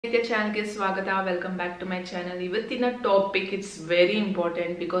Aditya channel ಗೆ ಸ್ವಾಗತ. Welcome back to my channel. ಇವತ್ತಿನ topic it's very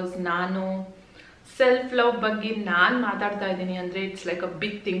important because ನಾನು ಸೆಲ್ಫ್ ಲವ್ ಬಗ್ಗೆ ನಾನು ಮಾತಾಡ್ತಾ ಇದ್ದೀನಿ ಅಂದರೆ it's like a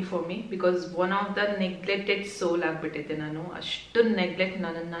big thing for me because one of the neglected ಸೋಲ್ ಆಗಿಬಿಟ್ಟಿದ್ದೆ. ನಾನು ಅಷ್ಟು ನೆಗ್ಲೆಕ್ಟ್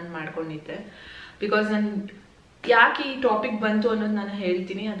ನಾನು ಮಾಡ್ಕೊಂಡಿದ್ದೆ. ಬಿಕಾಸ್ ನಾನು ಯಾಕೆ ಈ ಟಾಪಿಕ್ ಬಂತು ಅನ್ನೋದು ನಾನು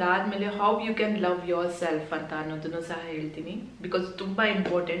ಹೇಳ್ತೀನಿ. ಅದಾದಮೇಲೆ how you can love your self ಅಂತ ಅನ್ನೋದನ್ನು ಸಹ ಹೇಳ್ತೀನಿ. ಬಿಕಾಸ್ ತುಂಬ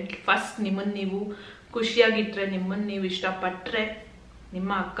ಇಂಪಾರ್ಟೆಂಟ್. ಫಸ್ಟ್ ನಿಮ್ಮನ್ನು ನೀವು ಖುಷಿಯಾಗಿಟ್ಟರೆ, ನಿಮ್ಮನ್ನು ನೀವು ಇಷ್ಟಪಟ್ಟರೆ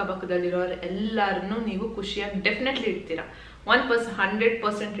ನಿಮ್ಮ ಅಕ್ಕಪಕ್ಕದಲ್ಲಿರೋರು ಎಲ್ಲರನ್ನೂ ನೀವು ಖುಷಿಯಾಗಿ ಡೆಫಿನೆಟ್ಲಿ ಇಡ್ತೀರಾ.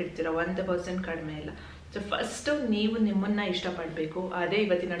 100% ಇಡ್ತೀರಾ, 1% ಕಡಿಮೆ ಇಲ್ಲ. ಸೊ ಫಸ್ಟು ನೀವು ನಿಮ್ಮನ್ನು ಇಷ್ಟಪಡಬೇಕು. ಅದೇ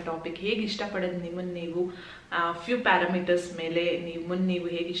ಇವತ್ತಿನ ಟಾಪಿಕ್. ಹೇಗೆ ಇಷ್ಟಪಡೋದು ನಿಮ್ಮನ್ನು ನೀವು, ಫ್ಯೂ ಪ್ಯಾರಾಮೀಟರ್ಸ್ ಮೇಲೆ ನಿಮ್ಮನ್ನು ನೀವು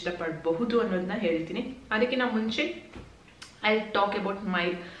ಹೇಗೆ ಇಷ್ಟಪಡಬಹುದು ಅನ್ನೋದನ್ನ ಹೇಳ್ತೀನಿ. ಅದಕ್ಕಿಂತ ಮುಂಚೆ I talk about my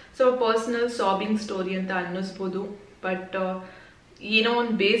personal sobbing story ಅಂತ ಅನ್ನಿಸ್ಬೋದು. ಬಟ್ ಏನೋ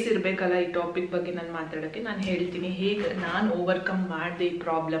ಒಂದು ಬೇಸ್ ಇರಬೇಕಲ್ಲ ಈ ಟಾಪಿಕ್ ಬಗ್ಗೆ ನಾನು ಮಾತಾಡೋಕ್ಕೆ. ನಾನು ಹೇಳ್ತೀನಿ ಹೇಗೆ ನಾನು ಓವರ್ಕಮ್ ಮಾಡಿದೆ ಈ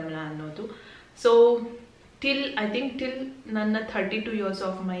ಪ್ರಾಬ್ಲಮ್ನ ಅನ್ನೋದು. ಸೊ ಐ ಥಿಂಕ್ ಟಿಲ್ ನನ್ನ 32 years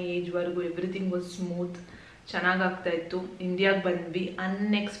of my ಏಜ್ವರೆಗೂ everything was smooth, ಚೆನ್ನಾಗಾಗ್ತಾ ಇತ್ತು. ಇಂಡಿಯಾಗೆ ಬಂದ್ವಿ,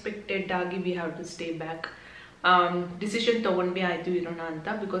 ಅನ್ಎಕ್ಸ್ಪೆಕ್ಟೆಡ್ ಆಗಿ we have to stay back. Decision ತೊಗೊಂಡ್ವಿ, ಆಯಿತು ಇರೋಣ ಅಂತ.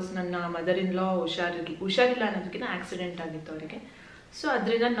 ಬಿಕಾಸ್ ನನ್ನ ಮದರ್ ಇನ್ ಲಾ ಹುಷಾರಿಲ್ಲ ಅನ್ನೋದಕ್ಕಿಂತ ಆಕ್ಸಿಡೆಂಟ್ ಆಗಿತ್ತು ಅವರಿಗೆ. ಸೊ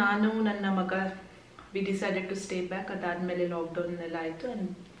ಅದರಿಂದ ನಾನು ನನ್ನ ಮಗ we decided to stay back. ಅದಾದಮೇಲೆ ಲಾಕ್ಡೌನ್ ಎಲ್ಲ ಆಯಿತು ಆ್ಯಂಡ್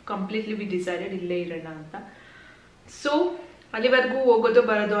ಕಂಪ್ಲೀಟ್ಲಿ ವಿ ಡಿಸೈಡೆಡ್ ಇಲ್ಲೇ ಇರೋಣ ಅಂತ. ಸೊ ಅಲ್ಲಿವರೆಗೂ ಹೋಗೋದು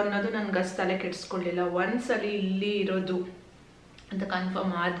ಬರೋದು ಅನ್ನೋದು ನನಗೆ ಅಷ್ಟು ತಲೆ ಕೆಡಿಸ್ಕೊಳ್ಳಿಲ್ಲ. ಒಂದ್ಸಲಿ ಇಲ್ಲಿ ಇರೋದು ಅಂತ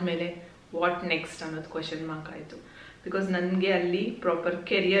ಕನ್ಫರ್ಮ್ ಆದಮೇಲೆ ವಾಟ್ ನೆಕ್ಸ್ಟ್ ಅನ್ನೋದು ಕ್ವೆಶನ್ ಮಾರ್ಕ್ ಆಯಿತು. ಬಿಕಾಸ್ ನನಗೆ ಅಲ್ಲಿ ಪ್ರಾಪರ್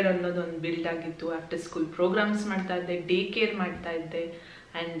ಕೆರಿಯರ್ ಅನ್ನೋದು ಒಂದು ಬಿಲ್ಡ್ ಆಗಿತ್ತು. ಆಫ್ಟರ್ ಸ್ಕೂಲ್ ಪ್ರೋಗ್ರಾಮ್ಸ್ ಮಾಡ್ತಾ ಇದ್ದೆ, ಡೇ ಕೇರ್ ಮಾಡ್ತಾ ಇದ್ದೆ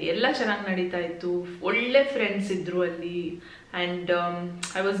ಆ್ಯಂಡ್ ಎಲ್ಲ ಚೆನ್ನಾಗಿ ನಡೀತಾ ಇತ್ತು. ಒಳ್ಳೆ ಫ್ರೆಂಡ್ಸ್ ಇದ್ದರು ಅಲ್ಲಿ. And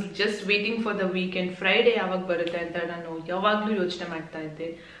I was just waiting for the weekend. Friday ಯಾವಾಗ ಬರುತ್ತೆ ಅಂತ ನಾನು ಯಾವಾಗಲೂ ಯೋಚನೆ ಮಾಡ್ತಾ ಇದ್ದೆ.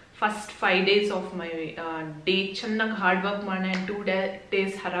 First 5 days of my day ಚೆನ್ನಾಗಿ ಹಾರ್ಡ್ ವರ್ಕ್ ಮಾಡೋಣ ಆ್ಯಂಡ್ 2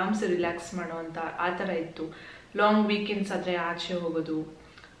 days ಆರಾಮ್ಸೆ ರಿಲ್ಯಾಕ್ಸ್ ಮಾಡೋ ಅಂತ ಆ ಥರ ಇತ್ತು. ಲಾಂಗ್ ವೀಕೆಂಡ್ಸ್ ಆದರೆ ಆಚೆ ಹೋಗೋದು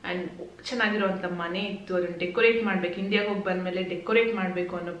ಆ್ಯಂಡ್ ಚೆನ್ನಾಗಿರೋವಂಥ ಮನೆ ಇತ್ತು. ಅದನ್ನು ಡೆಕೋರೇಟ್ ಮಾಡಬೇಕು. ಇಂಡಿಯಾಗೆ ಹೋಗಿ ಬಂದಮೇಲೆ ಡೆಕೋರೇಟ್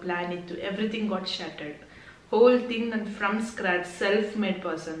ಮಾಡಬೇಕು ಅನ್ನೋ ಪ್ಲ್ಯಾನ್ ಇತ್ತು. Everything got shattered. Whole thing ನಾನು from scratch, self made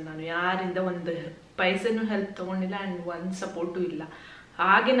person. ನಾನು ಯಾರಿಂದ ಒಂದು ಪೈಸೆನೂ ಹೆಲ್ಪ್ ತೊಗೊಂಡಿಲ್ಲ ಆ್ಯಂಡ್ ಒಂದು ಸಪೋರ್ಟು ಇಲ್ಲ.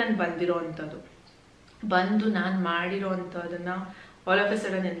 ಹಾಗೆ ನಾನು ಬಂದಿರೋ ಅಂಥದ್ದು. ಬಂದು ನಾನು ಮಾಡಿರೋ ಅಂಥದ್ದನ್ನು ಆಲ್ ಆಫ್ ಎ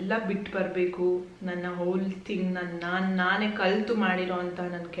ಸಡನ್ ಎಲ್ಲ ಬಿಟ್ಟು ಬರಬೇಕು. ನನ್ನ ಹೋಲ್ ಥಿಂಗ್ ನಾನೇ ಕಲಿತು ಮಾಡಿರೋ ಅಂಥ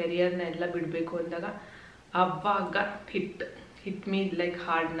ನನ್ನ ಕೆರಿಯರ್ನ ಎಲ್ಲ ಬಿಡಬೇಕು ಅಂದಾಗ ಅವಾಗ ಹಿಟ್ ಮೀ ಲೈಕ್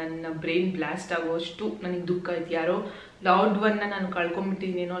ಹಾರ್ಡ್. ನನ್ನ ಬ್ರೈನ್ ಬ್ಲಾಸ್ಟ್ ಆಗೋಷ್ಟು ನನಗೆ ದುಃಖ ಆಯ್ತು. ಯಾರೋ ಲವ್ಡ್ ಒನ್ನ ನಾನು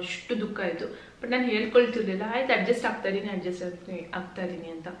ಕಳ್ಕೊಂಬಿಟ್ಟಿದ್ದೀನೋ ಅಷ್ಟು ದುಃಖ ಆಯಿತು. ಬಟ್ ನಾನು ಹೇಳ್ಕೊಳ್ತಿರ್ಲಿಲ್ಲ, ಆಯ್ತು ಅಡ್ಜಸ್ಟ್ ಆಗ್ತಾ ಇದ್ದೀನಿ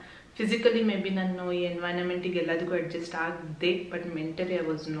ಅಂತ. ಫಿಸಿಕಲಿ ಮೇ ಬಿ ನಾನು ಈ ಎನ್ವೈರನ್ಮೆಂಟಿಗೆ ಎಲ್ಲದಕ್ಕೂ ಅಡ್ಜಸ್ಟ್ ಆಗಿದ್ದೆ. But mentally I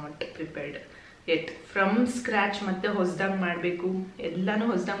was not prepared at. From scratch ಮತ್ತೆ ಹೊಸದಾಗಿ ಮಾಡಬೇಕು, ಎಲ್ಲನೂ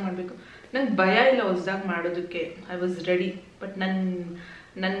ಹೊಸದಾಗಿ ಮಾಡಬೇಕು. ನಂಗೆ ಭಯ ಇಲ್ಲ ಹೊಸದಾಗಿ ಮಾಡೋದಕ್ಕೆ. I was ready. ಬಟ್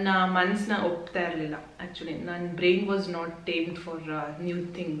ನನ್ನ ಮನಸ್ಸನ್ನ ಒಪ್ತಾ ಇರಲಿಲ್ಲ. ಆ್ಯಕ್ಚುಲಿ ನನ್ನ brain was not tamed for new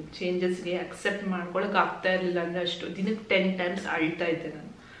thing. ಚೇಂಜಸ್ಗೆ accept ಮಾಡ್ಕೊಳಕ್ಕೆ ಆಗ್ತಾ ಇರಲಿಲ್ಲ. ಅಂದರೆ ಅಷ್ಟು ದಿನಕ್ಕೆ 10 times ಅಳ್ತಾ ಇದ್ದೆ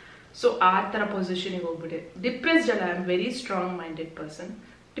ನಾನು. ಸೊ ಆ ಥರ ಪೊಸಿಷನಿಗೆ ಹೋಗ್ಬಿಟ್ಟೆ. ಡಿಪ್ರೆಸ್ಡ್ ಅಲ್ಲ, I am very strong minded person.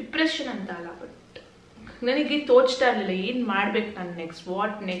 Depression ಅಂತ ಅಲ್ಲ, ಬಟ್ ನನಗೆ ತೋಚ್ತಾ ಇರಲಿಲ್ಲ ಏನು ಮಾಡ್ಬೇಕು ನಾನು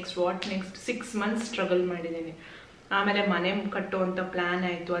ವಾಟ್ ನೆಕ್ಸ್ಟ್ 6 months ಸ್ಟ್ರಗಲ್ ಮಾಡಿದ್ದೀನಿ. ಆಮೇಲೆ ಮನೆ ಕಟ್ಟುವಂಥ ಪ್ಲ್ಯಾನ್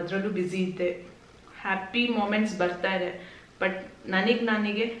ಆಯಿತು, ಅದರಲ್ಲೂ ಬ್ಯುಸಿ ಇದ್ದೆ. ಹ್ಯಾಪಿ ಮೂಮೆಂಟ್ಸ್ ಬರ್ತಾ ಇದೆ, ಬಟ್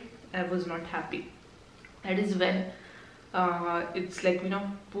ನನಗೆ I was not happy. That is when it's like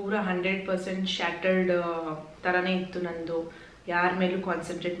ಪೂರ 100% ಶಾಟರ್ಡ್ ಥರನೇ ಇತ್ತು ನಂದು. ಯಾರ ಮೇಲೂ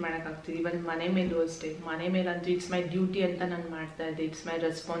ಕಾನ್ಸಂಟ್ರೇಟ್ ಮಾಡೋಕ್ಕಾಗ್ತಿದೆ. ಇವನ್ ಮನೆ ಮೇಲೂ ಅಷ್ಟೇ. ಮನೆ ಮೇಲಂತೂ ಇಟ್ಸ್ ಮೈ ಡ್ಯೂಟಿ ಅಂತ ನಾನು ಮಾಡ್ತಾ ಇದ್ದೆ. ಇಟ್ಸ್ ಮೈ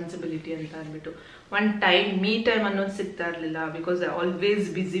ರೆಸ್ಪಾನ್ಸಿಬಿಲಿಟಿ ಅಂತ ಅಂದ್ಬಿಟ್ಟು ಒಂದು ಮೀ ಟೈಮ್ ಅನ್ನೋದು ಸಿಗ್ತಾ ಇರಲಿಲ್ಲ. Because I always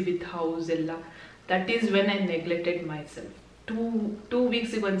busy with house ಎಲ್ಲ. That is when I neglected my self. 2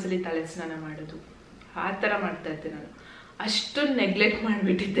 weeksಗೆ ಒಂದ್ಸಲಿ ತಲೆ ಸ್ನಾನ ಮಾಡೋದು, ಆ ಥರ ಮಾಡ್ತಾ ಇದ್ದೆ ನಾನು. ಅಷ್ಟು ನೆಗ್ಲೆಕ್ಟ್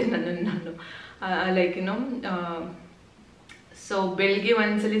ಮಾಡಿಬಿಟ್ಟಿದ್ದೆ ನಾನು ಲೈಕ್ ಸೊ ಬೆಳಗ್ಗೆ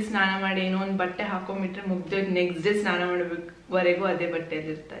ಒಂದ್ಸಲಿ ಸ್ನಾನ ಮಾಡಿ ಏನೋ ಒಂದು ಬಟ್ಟೆ ಹಾಕೊಂಡ್ಬಿಟ್ರೆ ಮುಗ್ದೆ ನೆಕ್ಸ್ಟ್ ಡೇ ಸ್ನಾನ ಮಾಡಬೇಕವರೆಗೂ ಅದೇ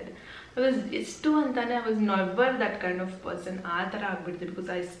ಬಟ್ಟೆಯಲ್ಲಿ ಇರ್ತಾ ಇದೆ. ಎಷ್ಟು ಅಂತಾನೆ I was never that kind of person. ಆ ಥರ ಆಗ್ಬಿಡ್ತಿದೆ. Because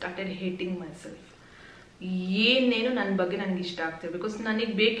I started hating my self. ಏನೇನು ನನ್ನ ಬಗ್ಗೆ ನನಗೆ ಇಷ್ಟ ಆಗ್ತಿದೆ. ಬಿಕಾಸ್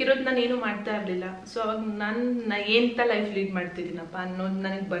ನನಗೆ ಬೇಕಿರೋದು ನಾನು ಏನು ಮಾಡ್ತಾ ಇರಲಿಲ್ಲ. ಸೊ ಅವಾಗ ನಾನು ಏನಂತ ಲೈಫ್ ಲೀಡ್ ಮಾಡ್ತಿದ್ದೀನಪ್ಪ ಅನ್ನೋದು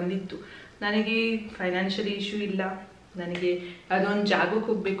ನನಗೆ ಬಂದಿತ್ತು. ನನಗೆ ಫೈನಾನ್ಷಿಯಲಿ ಇಶ್ಯೂ ಇಲ್ಲ. ನನಗೆ ಅದೊಂದು ಜಾಗಕ್ಕೆ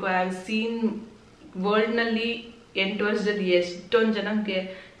ಹೋಗಬೇಕು. ಐ ಹ್ಯಾವ್ ಸೀನ್ ವರ್ಲ್ಡ್ನಲ್ಲಿ 8 ವರ್ಷದಲ್ಲಿ ಎಷ್ಟೊಂದು ಜನಕ್ಕೆ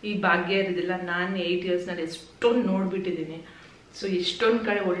ಈ ಭಾಗ್ಯ ಇರೋದಿಲ್ಲ. ನಾನು 8 yearsನಲ್ಲಿ ಎಷ್ಟೊಂದು ನೋಡ್ಬಿಟ್ಟಿದ್ದೀನಿ. ಸೊ ಎಷ್ಟೊಂದು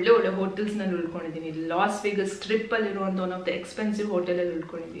ಕಡೆ ಒಳ್ಳೆ ಹೋಟೆಲ್ಸ್ನಲ್ಲಿ ಉಳ್ಕೊಂಡಿದ್ದೀನಿ. Loss Vegas ಟ್ರಿಪ್ಪಲ್ಲಿರುವಂಥ one of the expensive ಹೋಟೆಲಲ್ಲಿ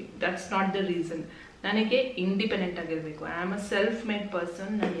ಉಳ್ಕೊಂಡಿದ್ದೀನಿ. That's not the reason. ನನಗೆ ಇಂಡಿಪೆಂಡೆಂಟ್ ಆಗಿರಬೇಕು. I am a self made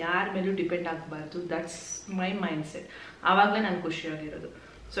person. ನಾನು ಯಾರ ಮೇಲೂ ಡಿಪೆಂಡ್ ಆಗಬಾರ್ದು. That's my mind set. ಆವಾಗಲೇ ನಾನು ಖುಷಿಯಾಗಿರೋದು.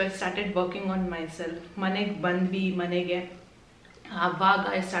 So I started working on my self. ಮನೆಗೆ ಬಂದ್ವಿ. ಮನೆಗೆ ಆವಾಗ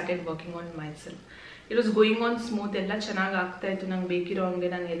I started working on my self. It was going on smooth, ಎಲ್ಲ ಚೆನ್ನಾಗಿ ಆಗ್ತಾಯಿತ್ತು, ನಂಗೆ ಬೇಕಿರೋ ಹಂಗೆ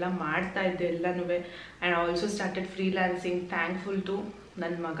ನಾನು ಎಲ್ಲ ಮಾಡ್ತಾ ಇದ್ದೆ ಎಲ್ಲನೂ. And also started freelancing. Thankful to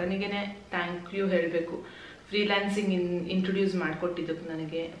ನನ್ನ ಮಗನಿಗೆ ಥ್ಯಾಂಕ್ ಯು ಹೇಳಬೇಕು. ಫ್ರೀಲ್ಯಾನ್ಸಿಂಗ್ ಇಂಟ್ರೊಡ್ಯೂಸ್ ಮಾಡಿಕೊಟ್ಟಿದ್ದಕ್ಕೆ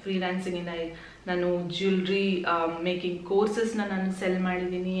ನನಗೆ. ಫ್ರೀಲ್ಯಾನ್ಸಿಂಗಿಂದ ನಾನು ಜ್ಯುವೆಲ್ರಿ ಮೇಕಿಂಗ್ ಕೋರ್ಸಸ್ನ ನಾನು ಸೆಲ್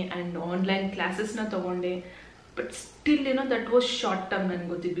ಮಾಡಿದ್ದೀನಿ ಆ್ಯಂಡ್ ಆನ್ಲೈನ್ ಕ್ಲಾಸಸ್ನ ತೊಗೊಂಡೆ. But still that was short term ನನಗೆ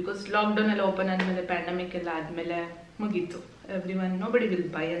ಗೊತ್ತಿದ್ದು, ಬಿಕಾಸ್ ಲಾಕ್ಡೌನ್ ಎಲ್ಲ ಓಪನ್ ಆದಮೇಲೆ, ಪ್ಯಾಂಡಮಿಕ್ ಎಲ್ಲ ಆದಮೇಲೆ ಮುಗೀತು. ನೋಬಡಿ ವಿಲ್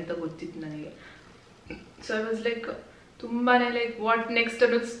ಬೈ ಅಂತ ಗೊತ್ತಿತ್ತು ನನಗೆ. ಸೊ ಐ ವಾಸ್ ಲೈಕ್ ತುಂಬಾ ಲೈಕ್ ವಾಟ್ ನೆಕ್ಸ್ಟ್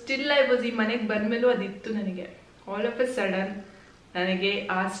ಅನ್ನೋದು ಸ್ಟಿಲ್ ಐ ವಾಸ್. ಈ ಮನೆಗೆ ಬಂದಮೇಲೂ ಅದಿತ್ತು ನನಗೆ. ಆಲ್ ಆಫ್ ಎ ಸಡನ್ ನನಗೆ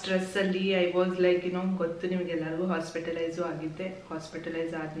ಆ ಸ್ಟ್ರೆಸ್ಸಲ್ಲಿ ಐ ವಾಸ್ ಲೈಕ್ ಗೊತ್ತು ನಿಮಗೆಲ್ಲರಿಗೂ, ಹಾಸ್ಪಿಟಲೈಸು ಆಗಿದ್ದೆ.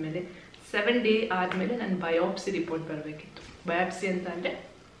 ಹಾಸ್ಪಿಟಲೈಸ್ ಆದಮೇಲೆ 7 ಡೇ ಆದಮೇಲೆ ನನ್ನ ಬಯೋಪ್ಸಿ ರಿಪೋರ್ಟ್ ಬರಬೇಕಿತ್ತು. ಬಯೋಪ್ಸಿ ಅಂತ ಅಂದರೆ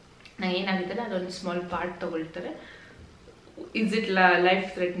ನಾನು ಏನಾಗಿತ್ತಲ್ಲ ಅದೊಂದು ಸ್ಮಾಲ್ ಪಾರ್ಟ್ ತೊಗೊಳ್ತಾರೆ. ಇಸ್ ಇಟ್ ಲೈಫ್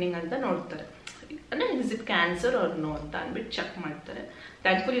ಥ್ರೆಟ್ನಿಂಗ್ ಅಂತ ನೋಡ್ತಾರೆ, ಅಂದರೆ is it cancer R no ಅಂತ ಅಂದ್ಬಿಟ್ಟು ಚೆಕ್ ಮಾಡ್ತಾರೆ.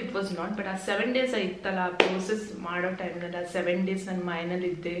 Thankful it was not. But ಆ 7 ಡೇಸ್ ಇತ್ತಲ್ಲ ಆ ಪ್ರೋಸೆಸ್ ಮಾಡೋ ಟೈಮ್ನಲ್ಲಿ, ಆ 7 ಡೇಸ್ ನನ್ನ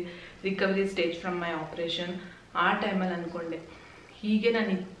ಮೈನಲ್ಲಿದ್ದೆ, recovery stage from my operation. ಆ ಟೈಮಲ್ಲಿ ಅಂದ್ಕೊಂಡೆ ಹೀಗೆ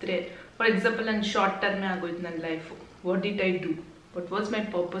ನಾನು ಇದ್ದರೆ, ಫಾರ್ ಎಕ್ಸಾಂಪಲ್ ನನ್ನ ಶಾರ್ಟ್ ಟರ್ಮೇ ಆಗೋಯ್ತು ನನ್ನ life. What did I do, what was my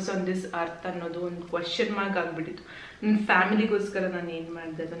purpose on this earth ಅನ್ನೋದು ಒಂದು ಕ್ವಶನ್ ಮಾರ್ಕ್ ಆಗಿಬಿಟ್ಟಿತ್ತು. ನನ್ನ ಫ್ಯಾಮಿಲಿಗೋಸ್ಕರ ನಾನು ಏನು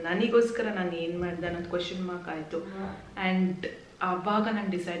ಮಾಡಿದೆ, ಅದು ನನಗೋಸ್ಕರ ನಾನು ಏನು ಮಾಡಿದೆ ಅನ್ನೋದು ಕ್ವಶನ್ ಮಾರ್ಕ್ ಆಯಿತು. ಆ್ಯಂಡ್ ಆವಾಗ ನಾನು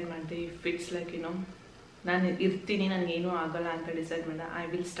ಡಿಸೈಡ್ ಮಾಡಿದೆ, ಇಫ್ ಇಟ್ಸ್ ಲೈಕ್ ನಾನು ಇರ್ತೀನಿ, ನನಗೇನೂ ಆಗಲ್ಲ ಅಂತ ಡಿಸೈಡ್ ಮಾಡಿದೆ, I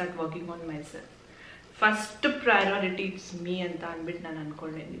will start working on my self. First priority it's me ಅಂತ ಅಂದ್ಬಿಟ್ಟು ನಾನು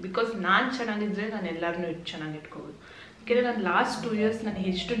ಅಂದ್ಕೊಂಡಿದ್ದೀನಿ. ಬಿಕಾಸ್ ನಾನು ಚೆನ್ನಾಗಿದ್ದರೆ ನಾನು ಎಲ್ಲರನ್ನೂ ಚೆನ್ನಾಗಿ ಇಟ್ಕೋಬೋದು. ಯಾಕೆಂದರೆ ನಾನು ಲಾಸ್ಟ್ 2 years ನಾನು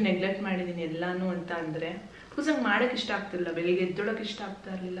ಎಷ್ಟು ನೆಗ್ಲೆಕ್ಟ್ ಮಾಡಿದ್ದೀನಿ ಎಲ್ಲನೂ ಅಂತ ಅಂದರೆ, ಬಿಕಾಸ್ ಹಂಗೆ ಮಾಡೋಕ್ಕೆ ಇಷ್ಟ ಆಗ್ತಿರಲಿಲ್ಲ. ಬೆಳಿಗ್ಗೆ ಎದ್ದೊಳಕ್ಕೆ ಇಷ್ಟ ಆಗ್ತಾ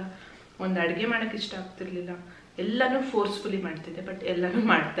ಇರಲಿಲ್ಲ, ಒಂದು ಅಡುಗೆ ಮಾಡೋಕ್ಕೆ ಇಷ್ಟ ಆಗ್ತಿರ್ಲಿಲ್ಲ. ಎಲ್ಲನೂ ಫೋರ್ಸ್ಫುಲಿ ಮಾಡ್ತಿದ್ದೆ, ಬಟ್ ಎಲ್ಲನೂ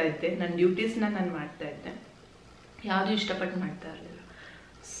ಮಾಡ್ತಾಯಿದ್ದೆ. ನನ್ನ ಡ್ಯೂಟೀಸ್ನ ನಾನು ಮಾಡ್ತಾಯಿದ್ದೆ, ಯಾವುದೂ ಇಷ್ಟಪಟ್ಟು ಮಾಡ್ತಾ ಇರಲಿಲ್ಲ.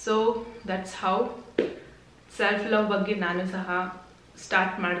 So that's how self love ಬಗ್ಗೆ ನಾನು ಸಹ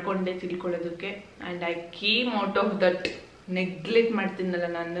ಸ್ಟಾರ್ಟ್ ಮಾಡಿಕೊಂಡೆ ತಿಳ್ಕೊಳ್ಳೋದಕ್ಕೆ. And I came out of that neglect ಮಾಡ್ತಿದ್ನಲ್ಲ,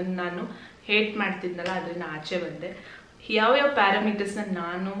 ನನ್ನನ್ನು ನಾನು ಹೇಟ್ ಮಾಡ್ತಿದ್ನಲ್ಲ, ಅದರಿಂದ ಆಚೆ ಬಂದೆ. ಯಾವ್ಯಾವ ಪ್ಯಾರಾಮೀಟರ್ಸ್ನ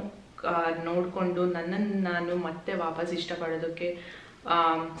ನಾನು ನೋಡಿಕೊಂಡು ನನ್ನನ್ನು ನಾನು ಮತ್ತೆ ವಾಪಸ್ ಇಷ್ಟಪಡೋದಕ್ಕೆ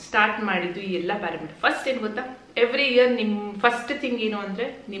ಸ್ಟಾರ್ಟ್ ಮಾಡಿದ್ದು ಈ ಎಲ್ಲ ಪ್ಯಾರಾಮೀಟರ್. ಫಸ್ಟ್ ಏನು ಗೊತ್ತಾ, ಎವ್ರಿ ಇಯರ್ ನಿಮ್ಮ ಫಸ್ಟ್ ಥಿಂಗ್ ಏನು ಅಂದರೆ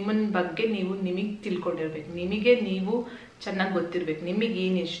ನಿಮ್ಮನ್ನ ಬಗ್ಗೆ ನೀವು ನಿಮಗೆ ತಿಳ್ಕೊಂಡಿರ್ಬೇಕು. ನಿಮಗೆ ನೀವು ಚೆನ್ನಾಗಿ ಗೊತ್ತಿರ್ಬೇಕು.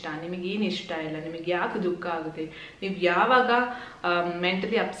 ನಿಮಗೇನು ಇಷ್ಟ, ನಿಮಗೇನು ಇಷ್ಟ ಇಲ್ಲ, ನಿಮಗೆ ಯಾಕೆ ದುಃಖ ಆಗುತ್ತೆ, ನೀವು ಯಾವಾಗ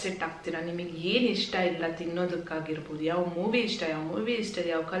ಮೆಂಟಲಿ ಅಪ್ಸೆಟ್ ಆಗ್ತೀರಾ, ನಿಮಗೆ ಏನು ಇಷ್ಟ ಇಲ್ಲ ತಿನ್ನೋದಕ್ಕಾಗಿರ್ಬೋದು, ಯಾವ ಮೂವಿ ಇಷ್ಟ, ಯಾವ ಮೂವಿ ಇಷ್ಟ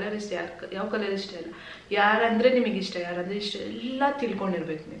ಇಲ್ಲ, ಯಾವ ಕಲರ್ ಇಷ್ಟ, ಯಾವ ಕಲರ್ ಇಷ್ಟ ಇಲ್ಲ, ಯಾರಂದರೆ ನಿಮಗೆ ಇಷ್ಟ, ಯಾರಂದರೆ ಇಷ್ಟ, ಎಲ್ಲ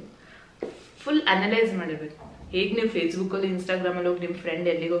ತಿಳ್ಕೊಂಡಿರ್ಬೇಕು. ನೀವು ಫುಲ್ ಅನಲೈಸ್ ಮಾಡಿರ್ಬೇಕು. ಹೇಗೆ ನೀವು ಫೇಸ್ಬುಕ್ಕಲ್ಲಿ, ಇನ್ಸ್ಟಾಗ್ರಾಮಲ್ಲಿ ಹೋಗಿ ನಿಮ್ಮ ಫ್ರೆಂಡ್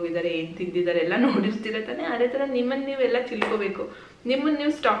ಎಲ್ಲಿಗೆ ಹೋಗಿದ್ದಾರೆ, ಏನು ತಿಂದಿದ್ದಾರೆ ಎಲ್ಲ ನೋಡಿರ್ತೀರ ತಾನೆ. ಅದೇ ಥರ ನಿಮ್ಮನ್ನು ನೀವೆಲ್ಲ ತಿಳ್ಕೋಬೇಕು. ನಿಮ್ಮನ್ನು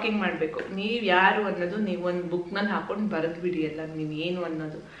ನೀವು ಸ್ಟಾಕಿಂಗ್ ಮಾಡಬೇಕು. ನೀವು ಯಾರು ಅನ್ನೋದು ನೀವು ಒಂದು ಬುಕ್ನಲ್ಲಿ ಹಾಕೊಂಡು ಬರೆದ್ಬಿಡಿ. ಎಲ್ಲ ನೀವು ಏನು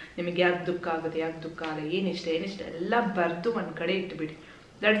ಅನ್ನೋದು, ನಿಮಗೆ ಯಾಕೆ ದುಃಖ ಆಗುತ್ತೆ, ಯಾಕೆ ದುಃಖ ಆಗಲ್ಲ, ಏನಿಷ್ಟ ಏನಿಷ್ಟ ಎಲ್ಲ ಬರೆದು ಒಂದು ಕಡೆ ಇಟ್ಬಿಡಿ.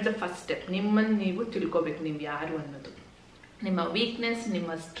 That is the first step. ನಿಮ್ಮನ್ನು ನೀವು ತಿಳ್ಕೊಬೇಕು, ನೀವು ಯಾರು ಅನ್ನೋದು, ನಿಮ್ಮ ವೀಕ್ನೆಸ್,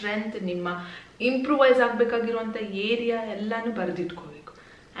 ನಿಮ್ಮ ಸ್ಟ್ರೆಂತ್, ನಿಮ್ಮ ಇಂಪ್ರೂವೈಸ್ ಆಗಬೇಕಾಗಿರುವಂಥ ಏರಿಯಾ ಎಲ್ಲನೂ ಬರೆದಿಟ್ಕೋಬೇಕು.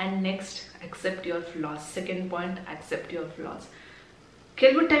 And next, accept your flaws. Second point, accept your flaws.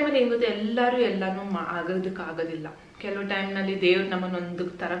 ಕೆಲವು ಟೈಮಲ್ಲಿ ಹೆಂಗುತ್ತೆ, ಎಲ್ಲರೂ ಎಲ್ಲನೂ ಆಗೋದಕ್ಕಾಗೋದಿಲ್ಲ. ಕೆಲವು ಟೈಮ್ನಲ್ಲಿ ದೇವ್ರು ನಮ್ಮನ್ನೊಂದು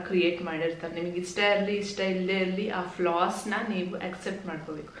ಥರ ಕ್ರಿಯೇಟ್ ಮಾಡಿರ್ತಾರೆ. ನಿಮಗೆ ಇಷ್ಟ ಇರಲಿ ಇಷ್ಟ ಇಲ್ಲದೆ ಇರಲಿ, ಆ ಫ್ಲಾಸ್ನ ನೀವು ಅಕ್ಸೆಪ್ಟ್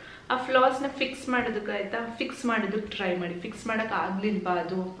ಮಾಡ್ಕೋಬೇಕು. ಆ ಫ್ಲಾಸ್ನ ಫಿಕ್ಸ್ ಮಾಡೋದಕ್ಕಾಯ್ತಾ, ಫಿಕ್ಸ್ ಮಾಡೋದಕ್ಕೆ ಟ್ರೈ ಮಾಡಿ. ಫಿಕ್ಸ್ ಮಾಡೋಕ್ಕೆ ಆಗಲಿಲ್ವಾ,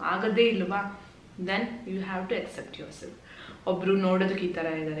 ಅದು ಆಗೋದೇ ಇಲ್ವಾ, then you have to accept your self. ಒಬ್ಬರು ನೋಡೋದಕ್ಕೆ ಈ ಥರ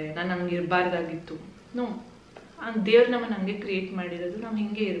ಇದ್ದಾರೆ, ನಾನು ಹಂಗೆ ಇರಬಾರ್ದಾಗಿತ್ತು. ನೋ, ದೇವ್ರು ನಮ್ಮನ್ನು ಹಂಗೆ ಕ್ರಿಯೇಟ್ ಮಾಡಿರೋದು, ನಾವು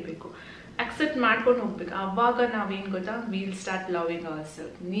ಹಿಂಗೆ ಇರಬೇಕು. ಅಕ್ಸೆಪ್ಟ್ ಮಾಡ್ಕೊಂಡು ಹೋಗ್ಬೇಕು. ಆವಾಗ ನಾವೇನು ಗೊತ್ತಾ, will start loving our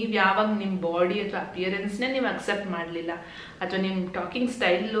self. ನೀವು ಯಾವಾಗ ನಿಮ್ಮ ಬಾಡಿ ಅಥವಾ ಅಪಿಯರೆನ್ಸ್ನೇ ನೀವು ಅಕ್ಸೆಪ್ಟ್ ಮಾಡಲಿಲ್ಲ, ಅಥವಾ ನಿಮ್ಮ ಟಾಕಿಂಗ್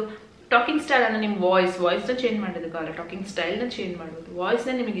ಸ್ಟೈಲ್ ಅನ್ನೋ ನಿಮ್ಮ ವಾಯ್ಸ್ನ ಚೇಂಜ್ ಮಾಡೋದಕ್ಕಾಗಲ್ಲ, ಟಾಕಿಂಗ್ ಸ್ಟೈಲ್ನ ಚೇಂಜ್ ಮಾಡ್ಬೋದು.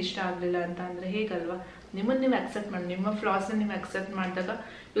 ವಾಯ್ಸ್ನ ನಿಮಗೆ ಇಷ್ಟ ಆಗಲಿಲ್ಲ ಅಂತ ಅಂದರೆ ಹೇಗಲ್ವಾ, ನಿಮ್ಮನ್ನು ನೀವು ಅಕ್ಸೆಪ್ಟ್ ಮಾಡಿ, ನಿಮ್ಮ ಫ್ಲಾಸ್ನ ನೀವು ಅಕ್ಸೆಪ್ಟ್ ಮಾಡಿದಾಗ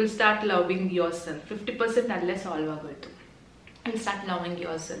you will start loving your self. 50% ಅಲ್ಲೇ ಸಾಲ್ವ್ ಆಗೋಯ್ತು. You will start loving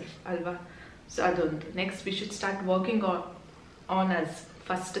your self ಅಲ್ವಾ. ಸೊ ಅದೊಂದು. Next, we should start working on us.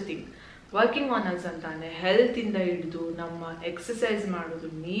 First thing working on us ಅಂತಾನೆ ಹೆಲ್ತಿಂದ ಹಿಡಿದು ನಮ್ಮ ಎಕ್ಸಸೈಸ್ ಮಾಡೋದು,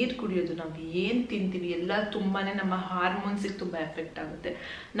 ನೀರು ಕುಡಿಯೋದು, ನಾವು ಏನು ತಿಂತೀವಿ ಎಲ್ಲ ತುಂಬಾ ನಮ್ಮ ಹಾರ್ಮೋನ್ಸಿಗೆ ತುಂಬ ಎಫೆಕ್ಟ್ ಆಗುತ್ತೆ.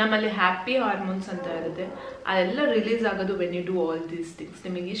 ನಮ್ಮಲ್ಲಿ ಹ್ಯಾಪಿ ಹಾರ್ಮೋನ್ಸ್ ಅಂತ ಇರುತ್ತೆ, ಅದೆಲ್ಲ ರಿಲೀಸ್ ಆಗೋದು when you do all these things.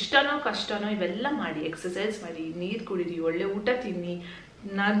 ನಿಮಗೆ ಇಷ್ಟನೋ ಕಷ್ಟನೋ ಇವೆಲ್ಲ ಮಾಡಿ, ಎಕ್ಸಸೈಸ್ ಮಾಡಿ, ನೀರು ಕುಡೀರಿ, ಒಳ್ಳೆ ಊಟ ತಿನ್ನಿ,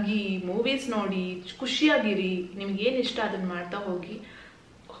 ನಗಿ, ಮೂವೀಸ್ ನೋಡಿ, ಖುಷಿಯಾಗಿರಿ. ನಿಮ್ಗೇನು ಇಷ್ಟ ಅದನ್ನು ಮಾಡ್ತಾ ಹೋಗಿ,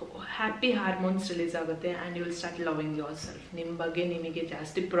 ಹ್ಯಾಪಿ ಹಾರ್ಮೋನ್ಸ್ ರಿಲೀಸ್ ಆಗುತ್ತೆ. And you will start loving your self. ನಿಮ್ಮ ಬಗ್ಗೆ ನಿಮಗೆ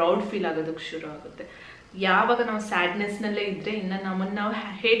ಜಾಸ್ತಿ ಪ್ರೌಡ್ ಫೀಲ್ ಆಗೋದಕ್ಕೆ ಶುರು ಆಗುತ್ತೆ. ಯಾವಾಗ ನಾವು ಸ್ಯಾಡ್ನೆಸ್ನಲ್ಲೇ ಇದ್ದರೆ ಇನ್ನು ನಮ್ಮನ್ನು ನಾವು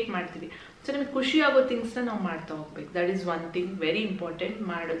ಹೇಟ್ ಮಾಡ್ತೀವಿ. ಸೊ ನಿಮಗೆ ಖುಷಿ ಆಗೋ ಥಿಂಗ್ಸ್ನ ನಾವು ಮಾಡ್ತಾ ಹೋಗ್ಬೇಕು. That is one thing very important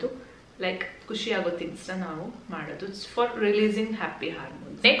ಮಾಡೋದು. ಲೈಕ್ ಖುಷಿ ಆಗೋ ಥಿಂಗ್ಸ್ನ ನಾವು ಮಾಡೋದು for releasing happy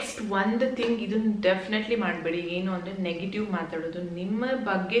hormones. Next ಒಂದು ಥಿಂಗ್, ಇದನ್ನ ಡೆಫಿನೆಟ್ಲಿ ಮಾಡಬೇಡಿ. ಏನು ಅಂದರೆ ನೆಗೆಟಿವ್ ಮಾತಾಡೋದು. ನಿಮ್ಮ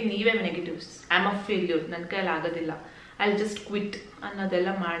ಬಗ್ಗೆ ನೀವೇ negatives, I am a failure, ನನ್ನ ಕೈಯಲ್ಲಿ ಆಗೋದಿಲ್ಲ, ಐ ಜಸ್ಟ್ ಕ್ವಿಟ್ ಅನ್ನೋದೆಲ್ಲ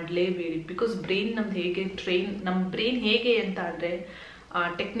ಮಾಡಲೇಬೇಡಿ. ಬಿಕಾಸ್ ಬ್ರೈನ್ ನಮ್ದು ಹೇಗೆ ನಮ್ಮ ಬ್ರೈನ್ ಹೇಗೆ ಅಂತ ಅಂದರೆ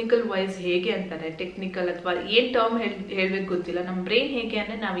ಟೆಕ್ನಿಕಲ್ ವೈಸ್ ಹೇಗೆ ಅಂತಾರೆ, ಟೆಕ್ನಿಕಲ್ ಅಥವಾ ಏನು ಟರ್ಮ್ ಹೇಳ್ಬೇಕು ಗೊತ್ತಿಲ್ಲ. ನಮ್ಮ ಬ್ರೈನ್ ಹೇಗೆ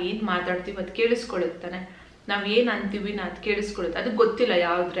ಅಂದರೆ ನಾವು ಏನು ಮಾತಾಡ್ತೀವಿ ಅದು ಕೇಳಿಸ್ಕೊಳ್ಳುತ್ತಾನೆ, ನಾವು ಏನು ಅಂತೀವಿ ಅದು ಕೇಳಿಸ್ಕೊಳ್ಳುತ್ತೆ. ಅದು ಗೊತ್ತಿಲ್ಲ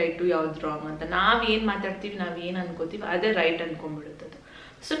ಯಾವ್ದು ರೈಟು ಯಾವ್ದು ರಾಂಗ್ ಅಂತ. ನಾವು ಏನು ಮಾತಾಡ್ತೀವಿ, ನಾವು ಏನು ಅನ್ಕೋತೀವಿ ಅದೇ ರೈಟ್ ಅನ್ಕೊಂಡ್ಬಿಡುತ್ತೆ ಅದು.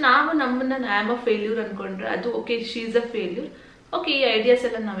 ಸೊ ನಾವು ನಮ್ಮನ್ನ ಐ ಆಮ್ ಅ ಫೇಲ್ಯೂರ್ ಅನ್ಕೊಂಡ್ರೆ ಅದು okay, she is a failure, okay ಈ ಐಡಿಯಾಸ್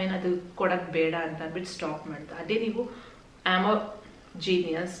ಎಲ್ಲ ನಾವೇನದು ಕೊಡೋಕ್ಕೆ ಬೇಡ ಅಂತ ಅಂದ್ಬಿಟ್ಟು ಸ್ಟಾಪ್ ಮಾಡ್ತಾ. ಅದೇ ನೀವು ಐ ಆಮ್ ಅ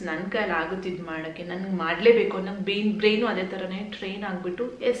ಜೀನಿಯಸ್, ನನ್ನ ಕೈಯಲ್ಲಿ ಆಗುತ್ತೆ ಇದು ಮಾಡೋಕ್ಕೆ, ನನಗೆ ಮಾಡಲೇಬೇಕು ಅನ್ನೋ ಬ್ರೈನು ಅದೇ ಥರನೇ ಟ್ರೈನ್ ಆಗಿಬಿಟ್ಟು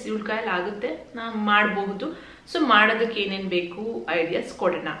ಎಸ್ ಇವಳ ಕೈಯಲ್ಲಿ ಆಗುತ್ತೆ, ನಾನು ಮಾಡಬಹುದು, ಸೊ ಮಾಡೋದಕ್ಕೆ ಏನೇನು ಬೇಕು ಐಡಿಯಾಸ್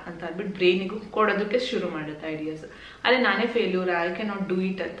ಕೊಡೋಣ ಅಂತ ಅಂದ್ಬಿಟ್ಟು ಬ್ರೈನಿಗೂ ಕೊಡೋದಕ್ಕೆ ಶುರು ಮಾಡುತ್ತೆ ಐಡಿಯಾಸ್. ಅದೇ ನಾನೇ failure, I can not do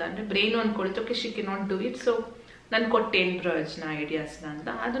it ಅಂತ ಅಂದರೆ brain ಅಂದ್ಕೊಡುತ್ತೆ okay she can not do it, so ನಾನು ಕೊಟ್ಟೇನು ಪ್ರಯೋಜನ ಐಡಿಯಾಸ್ನ ಅಂತ.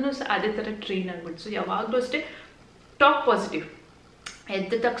 ಅದನ್ನು ಸಹ ಅದೇ ಥರ ಟ್ರೈನ್ ಆಗಿಬಿಟ್ಟು. ಸೊ ಯಾವಾಗಲೂ ಅಷ್ಟೇ ಟಾಕ್ ಪಾಸಿಟಿವ್.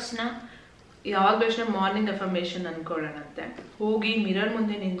 ಎದ್ದ ತಕ್ಷಣ ಯಾವಾಗಲೂ ಅಷ್ಟೇ ಮಾರ್ನಿಂಗ್ ಅಫರ್ಮೇಷನ್ ಅನ್ಕೊಳ್ಳೋಣಂತೆ, ಹೋಗಿ ಮಿರರ್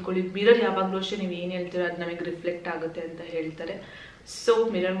ಮುಂದೆ ನಿಂತ್ಕೊಳ್ಳಿ. ಮಿರರ್ ಯಾವಾಗಲೂ ಅಷ್ಟೇ ನೀವು ಏನು ಹೇಳ್ತೀರೋ ಅದು ನಮಗೆ ರಿಫ್ಲೆಕ್ಟ್ ಆಗುತ್ತೆ ಅಂತ ಹೇಳ್ತಾರೆ. ಸೊ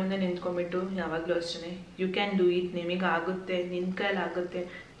ಮಿರರ್ ಮುಂದೆ ನಿಂತ್ಕೊಂಡ್ಬಿಟ್ಟು ಯಾವಾಗಲೂ ಅಷ್ಟೇ ಯು ಕ್ಯಾನ್ ಡೂ ಇಟ್, ನಿಮಗೆ ಆಗುತ್ತೆ, ನಿನ್ನ ಕೈಯಲ್ಲಿ ಆಗುತ್ತೆ,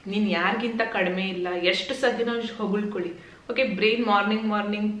 ನೀನು ಯಾರಿಗಿಂತ ಕಡಿಮೆ ಇಲ್ಲ, ಎಷ್ಟು ಸಾಧ್ಯನೋ ಹೊಗಳ್ಕೊಳ್ಳಿ. ಓಕೆ, ಬ್ರೈನ್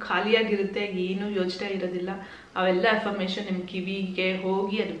ಮಾರ್ನಿಂಗ್ ಖಾಲಿಯಾಗಿರುತ್ತೆ, ಏನು ಯೋಚನೆ ಇರೋದಿಲ್ಲ. ಅವೆಲ್ಲ ಅಫರ್ಮೇಷನ್ ನಿಮ್ಮ ಕಿವಿಗೆ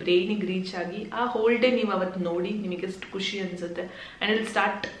ಹೋಗಿ ಅದು ಬ್ರೈನಿಗೆ ರೀಚ್ ಆಗಿ ಆ ಹೋಲ್ ಡೇ ನೀವು ಅವತ್ತು ನೋಡಿ ನಿಮಗೆ ಎಷ್ಟು ಖುಷಿ ಅನಿಸುತ್ತೆ. ಆ್ಯಂಡ್ ಇಲ್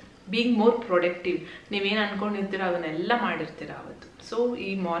ಸ್ಟಾರ್ಟ್ ಬೀಯಿಂಗ್ ಮೋರ್ ಪ್ರೊಡಕ್ಟಿವ್. ನೀವೇನು ಅಂದ್ಕೊಂಡಿರ್ತೀರ ಅವನ್ನೆಲ್ಲ ಮಾಡಿರ್ತೀರ ಅವತ್ತು. ಸೊ ಈ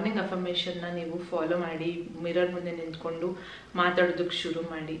ಮಾರ್ನಿಂಗ್ ಅಫರ್ಮೇಷನ್ನ ನೀವು ಫಾಲೋ ಮಾಡಿ, ಮಿರರ್ ಮುಂದೆ ನಿಂತ್ಕೊಂಡು ಮಾತಾಡೋದಕ್ಕೆ ಶುರು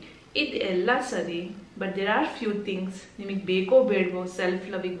ಮಾಡಿ. ಇದು ಎಲ್ಲ ಸರಿ, but there are few things ನಿಮಗೆ ಬೇಕೋ ಬೇಡವೋ. Self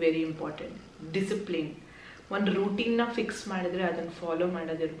ಲವಿಗೆ very important. ಡಿಸಿಪ್ಲಿನ್, ಒಂದು ರೂಟೀನ್ನ ಫಿಕ್ಸ್ ಮಾಡಿದ್ರೆ ಅದನ್ನು ಫಾಲೋ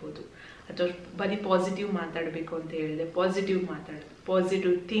ಮಾಡೋದಿರ್ಬೋದು. ಅಥವಾ ಬರೀ ಪಾಸಿಟಿವ್ ಮಾತಾಡಬೇಕು ಅಂತ ಹೇಳಿದೆ,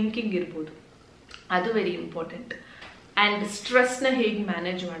 ಪಾಸಿಟಿವ್ ಥಿಂಕಿಂಗ್ ಇರ್ಬೋದು, ಅದು ವೆರಿ ಇಂಪಾರ್ಟೆಂಟ್. ಆ್ಯಂಡ್ ಸ್ಟ್ರೆಸ್ನ ಹೇಗೆ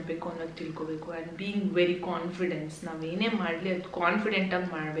ಮ್ಯಾನೇಜ್ ಮಾಡಬೇಕು ಅನ್ನೋದು ತಿಳ್ಕೊಬೇಕು. ಆ್ಯಂಡ್ ಬೀಯಿಂಗ್ ವೆರಿ ಕಾನ್ಫಿಡೆನ್ಸ್, ನಾವೇನೇ ಮಾಡಲಿ ಅದು ಕಾನ್ಫಿಡೆಂಟಾಗಿ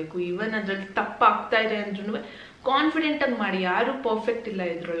ಮಾಡಬೇಕು. ಈವನ್ ಅದರಲ್ಲಿ ತಪ್ಪಾಗ್ತಾ ಇದೆ ಅಂದ್ರೂ ಕಾನ್ಫಿಡೆಂಟಾಗಿ ಮಾಡಿ. ಯಾರೂ ಪರ್ಫೆಕ್ಟ್ ಇಲ್ಲ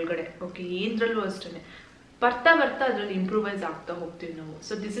ಇದರೊಳಗಡೆ. ಓಕೆ, ಏನ್ರಲ್ಲೂ ಅಷ್ಟೇ ಬರ್ತಾ ಅದರಲ್ಲಿ ಇಂಪ್ರೂವೈಸ್ ಆಗ್ತಾ ಹೋಗ್ತೀವಿ ನಾವು.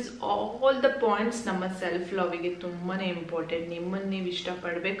 So this is all the points ನಮ್ಮ ಸೆಲ್ಫ್ ಲವಿಗೆ ತುಂಬಾ ಇಂಪಾರ್ಟೆಂಟ್. ನಿಮ್ಮನ್ನು ನೀವು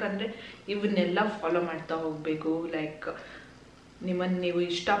ಇಷ್ಟಪಡಬೇಕಂದ್ರೆ ಇವನ್ನೆಲ್ಲ ಫಾಲೋ ಮಾಡ್ತಾ ಹೋಗಬೇಕು. ಲೈಕ್ ನಿಮ್ಮನ್ನು ನೀವು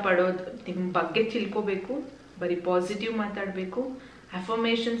ಇಷ್ಟಪಡೋದು, ನಿಮ್ಮ ಬಗ್ಗೆ ತಿಳ್ಕೋಬೇಕು, ಬರೀ ಪಾಸಿಟಿವ್ ಮಾತಾಡಬೇಕು.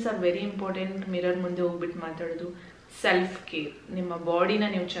 Affirmations are very important. Mirror ಮುಂದೆ ಹೋಗ್ಬಿಟ್ಟು ಮಾತಾಡೋದು. ಸೆಲ್ಫ್ ಕೇರ್, ನಿಮ್ಮ ಬಾಡಿನ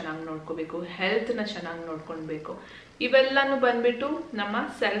ನೀವು ಚೆನ್ನಾಗಿ ನೋಡ್ಕೋಬೇಕು, ಹೆಲ್ತ್ನ ಚೆನ್ನಾಗಿ ನೋಡ್ಕೊಳ್ಬೇಕು. ಇವೆಲ್ಲನೂ ಬಂದ್ಬಿಟ್ಟು ನಮ್ಮ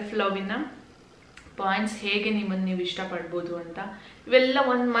ಸೆಲ್ಫ್ ಲವಿನ ಪಾಯಿಂಟ್ಸ್. ಹೇಗೆ ನಿಮ್ಮನ್ನು ನೀವು ಇಷ್ಟಪಡ್ಬೋದು ಅಂತ ಇವೆಲ್ಲ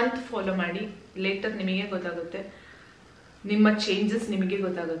 1 ಮಂತ್ ಫಾಲೋ ಮಾಡಿ. ಲೇಟರ್ ನಿಮಗೆ ಗೊತ್ತಾಗುತ್ತೆ, ನಿಮ್ಮ ಚೇಂಜಸ್ ನಿಮಗೆ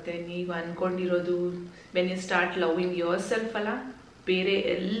ಗೊತ್ತಾಗುತ್ತೆ. ನೀವು ಅಂದ್ಕೊಂಡಿರೋದು when you start loving your self ಅಲ್ಲ, ಬೇರೆ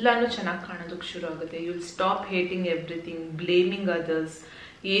ಎಲ್ಲನೂ ಚೆನ್ನಾಗಿ ಕಾಣೋದಕ್ಕೆ ಶುರು ಆಗುತ್ತೆ. You will stop hating everything, blaming others.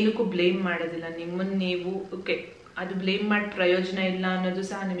 ಏನಕ್ಕೂ blame ಮಾಡೋದಿಲ್ಲ ನಿಮ್ಮನ್ನು ನೀವು. ಓಕೆ, ಅದು ಬ್ಲೇಮ್ ಮಾಡಿ ಪ್ರಯೋಜನ ಇಲ್ಲ ಅನ್ನೋದು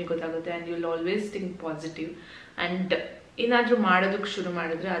ಸಹ ನಿಮಗೆ ಗೊತ್ತಾಗುತ್ತೆ. And you will always think positive. And ಏನಾದರೂ ಮಾಡೋದಕ್ಕೆ ಶುರು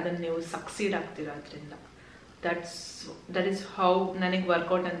ಮಾಡಿದ್ರೆ ಅದನ್ನು ನೀವು ಸಕ್ಸೀಡ್ ಆಗ್ತೀರ. ಅದರಿಂದ ದಟ್ ಈಸ್ ಹೌ ನನಗೆ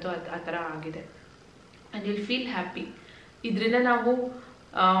ವರ್ಕೌಟ್ ಅಂತೂ ಆ ಥರ ಆಗಿದೆ. And will feel happy. ಇದರಿಂದ ನಾವು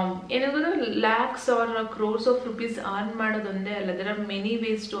ಏನಾಗೋದು lakhs R crores of rupees earn ಮಾಡೋದೊಂದೇ ಅಲ್ಲ. There are many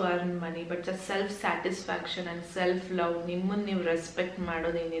ways to earn money, but self satisfaction and self love, ನಿಮ್ಮನ್ನು ನೀವು ರೆಸ್ಪೆಕ್ಟ್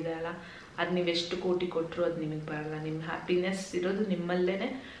ಮಾಡೋದೇನಿದೆ ಅಲ್ಲ, ಅದು ನೀವು ಎಷ್ಟು ಕೋಟಿ ಕೊಟ್ಟರು ಅದು ನಿಮಗೆ ಬರಲ್ಲ. ನಿಮ್ಮ ಹ್ಯಾಪಿನೆಸ್ ಇರೋದು ನಿಮ್ಮಲ್ಲೇ.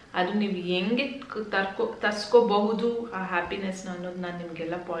 ಅದು ನೀವು ಹೆಂಗೆ ತರ್ಸ್ಕೋಬಹುದು ಆ ಹ್ಯಾಪಿನೆಸ್ನ ಅನ್ನೋದು ನಾನು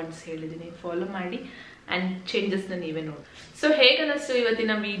ನಿಮಗೆಲ್ಲ ಪಾಯಿಂಟ್ಸ್ ಹೇಳಿದ್ದೀನಿ. ಫಾಲೋ ಮಾಡಿ ಆ್ಯಂಡ್ ಚೇಂಜಸ್ನ ನೀವೇ ನೋಡಿ. ಸೊ ಹೇಗನ್ನಿಸ್ತು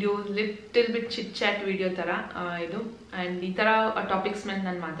ಇವತ್ತಿನ video? Little bit chit chat video ಥರ ಇದು. ಆ್ಯಂಡ್ ಈ ಥರ ಟಾಪಿಕ್ಸ್ ಮೇಲೆ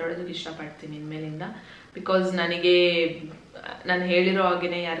ನಾನು ಮಾತಾಡೋದಕ್ಕೆ ಇಷ್ಟಪಡ್ತೀನಿ ಇನ್ಮೇಲಿಂದ. ಬಿಕಾಸ್ ನನಗೆ ನಾನು ಹೇಳಿರೋ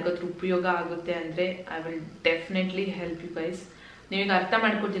ಹಾಗೇನೆ ಯಾರಿಗಾದ್ರೂ ಉಪಯೋಗ ಆಗುತ್ತೆ ಅಂದರೆ I will definitely help you guys. ನಿಮಗೆ ಅರ್ಥ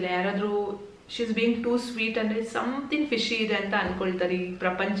ಮಾಡ್ಕೊಳ್ತಿಲ್ಲ, ಯಾರಾದರೂ she is being two sweet ಅಂದರೆ ಸಮಥಿಂಗ್ ಫಿಶಿ ಇದೆ ಅಂತ ಅಂದ್ಕೊಳ್ತಾರೆ. ಈ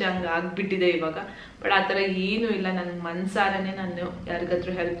ಪ್ರಪಂಚ ಹಂಗೆ ಆಗಿಬಿಟ್ಟಿದೆ ಇವಾಗ. ಬಟ್ ಆ ಥರ ಏನೂ ಇಲ್ಲ. ನನ್ನ ಮನಸಾರನೇ ನಾನು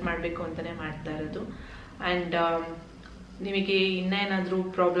ಯಾರಿಗಾದ್ರೂ ಹೆಲ್ಪ್ ಮಾಡಬೇಕು ಅಂತಲೇ ಮಾಡ್ತಾ ಇರೋದು. ಆ್ಯಂಡ್ ನಿಮಗೆ ಇನ್ನೇನಾದರೂ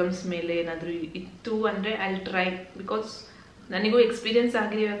ಪ್ರಾಬ್ಲಮ್ಸ್ ಮೇಲೆ ಏನಾದರೂ ಇತ್ತು ಅಂದರೆ ಐ ವಿಲ್ ಟ್ರೈ. ಬಿಕಾಸ್ ನನಗೂ ಎಕ್ಸ್ಪೀರಿಯನ್ಸ್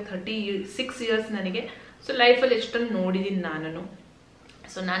ಆಗಿದೆ ಇವಾಗ 36 ಇಯರ್ಸ್ ನನಗೆ. ಸೊ ಲೈಫಲ್ಲಿ ಎಷ್ಟೊಂದು ನೋಡಿದ್ದೀನಿ ನಾನು.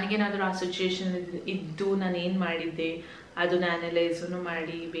 ಸೊ ನನಗೇನಾದರೂ ಆ ಸಿಚುವೇಶನ್ ಇದ್ದು ನಾನು ಏನು ಮಾಡಿದ್ದೆ ಅದನ್ನ ಅನಲೈಸನ್ನು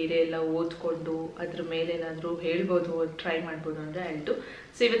ಮಾಡಿ ಬೇರೆ ಎಲ್ಲ ಓದ್ಕೊಂಡು ಅದ್ರ ಮೇಲೆ ಏನಾದರೂ ಹೇಳ್ಬೋದು, ಟ್ರೈ ಮಾಡ್ಬೋದು ಅಂದರೆ ಆಯಿತು.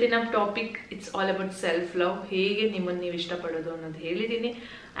 ಸೊ ಇವತ್ತಿನ ನಮ್ಮ topic it's all about self love. ಹೇಗೆ ನಿಮ್ಮನ್ನು ನೀವು ಇಷ್ಟಪಡೋದು ಅನ್ನೋದು ಹೇಳಿದ್ದೀನಿ.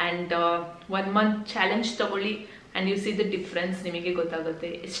 ಆ್ಯಂಡ್ 1 ಮಂತ್ ಚಾಲೆಂಜ್ ತಗೊಳ್ಳಿ and U C the difference. ನಿಮಗೆ ಗೊತ್ತಾಗುತ್ತೆ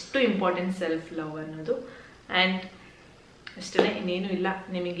ಎಷ್ಟು ಇಂಪಾರ್ಟೆಂಟ್ ಸೆಲ್ಫ್ ಲವ್ ಅನ್ನೋದು. ಆ್ಯಂಡ್ ಅಷ್ಟೇ, ಇನ್ನೇನು ಇಲ್ಲ.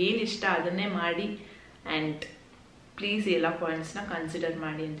 ನಿಮಗೇನು ಇಷ್ಟ ಅದನ್ನೇ ಮಾಡಿ ಆ್ಯಂಡ್ ಪ್ಲೀಸ್ ಎಲ್ಲ ಪಾಯಿಂಟ್ಸ್ನ ಕನ್ಸಿಡರ್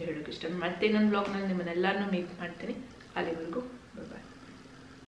ಮಾಡಿ ಅಂತ ಹೇಳೋಕೆ ಇಷ್ಟ. ಮತ್ತೆ ನನ್ನ ಬ್ಲಾಗ್ನಲ್ಲಿ ನಿಮ್ಮನ್ನೆಲ್ಲರನ್ನೂ ಮೀಟ್ ಮಾಡ್ತೀನಿ. ಅಲ್ಲಿವರೆಗೂ ಬಾಯ್.